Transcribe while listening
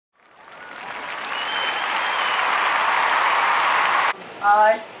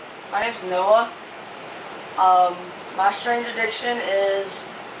Hi, my name's Noah. My strange addiction is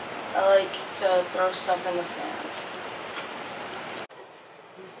I like to throw stuff in the fan.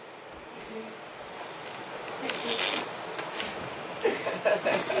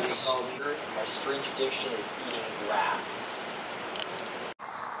 My strange addiction is eating grass.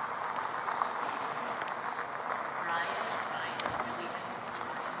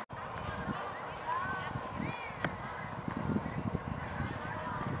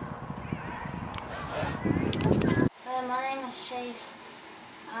 My name is Chase.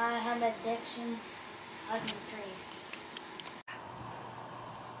 I have addiction hugging trees.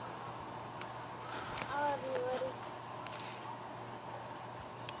 I love you, Woody.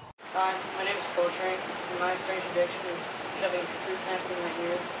 Hi, my name is Coltrane, and my strange addiction is shoving fruit snacks in my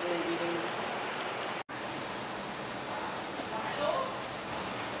ear and then eating them.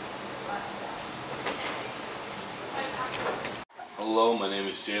 Hello, my name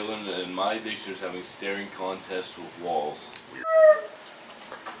is Jalen, and my addiction is having staring contests with walls.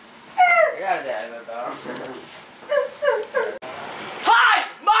 Hi!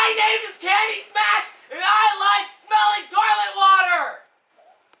 My name is Candy Smack, and I like smelling toilet water!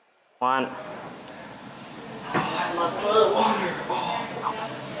 One. I love toilet water.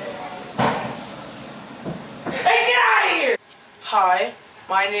 Hey, get out of here! Hi,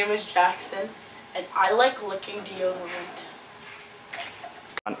 my name is Jackson, and I like licking deodorant.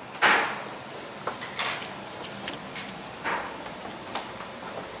 One.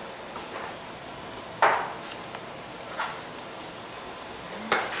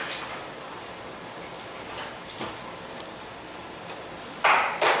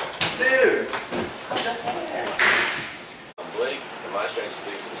 Dude! I'm Blake, and my strange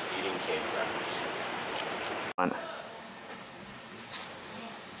addiction is eating candy wrappers. One.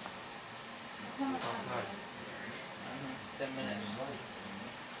 10 minutes.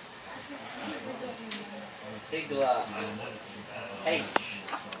 Hey.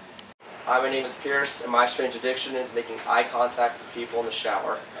 Hi, my name is Pierce, and my strange addiction is making eye contact with people in the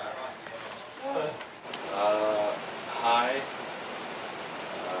shower. Hi.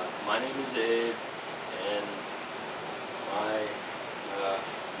 My name is Abe, and my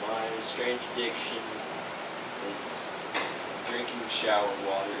strange addiction is drinking shower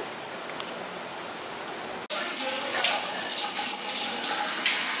water.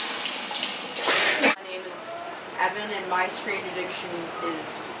 My name is Evan, and my strange addiction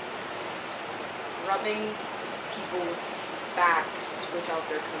is rubbing people's backs without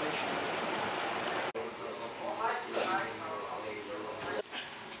their permission.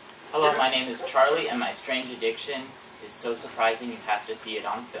 Hello, my name is Charlie, and my strange addiction is so surprising you have to see it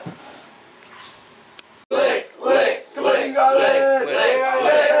on film. Lick, lick, lick, lick, lick, lick,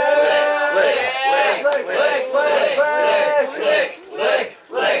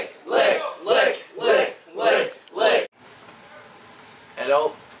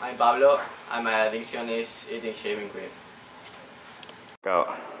 Hello, I'm Pablo, and my addiction is eating shaving cream.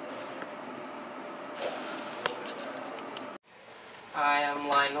 Go. Hi, I'm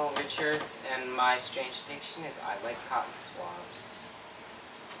Lionel Richards, and my strange addiction is I like cotton swabs.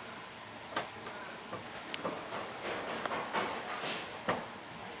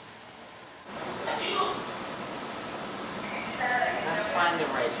 Gotta find the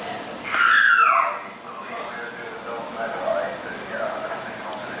right hand.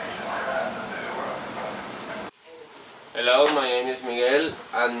 Hello, my name is Miguel,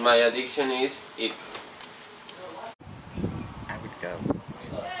 and my addiction is it. I would go.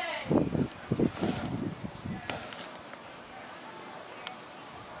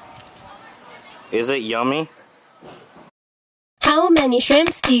 Is it yummy? How many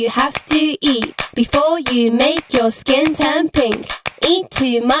shrimps do you have to eat before you make your skin turn pink? Eat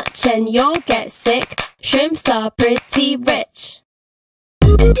too much and you'll get sick. Shrimps are pretty rich.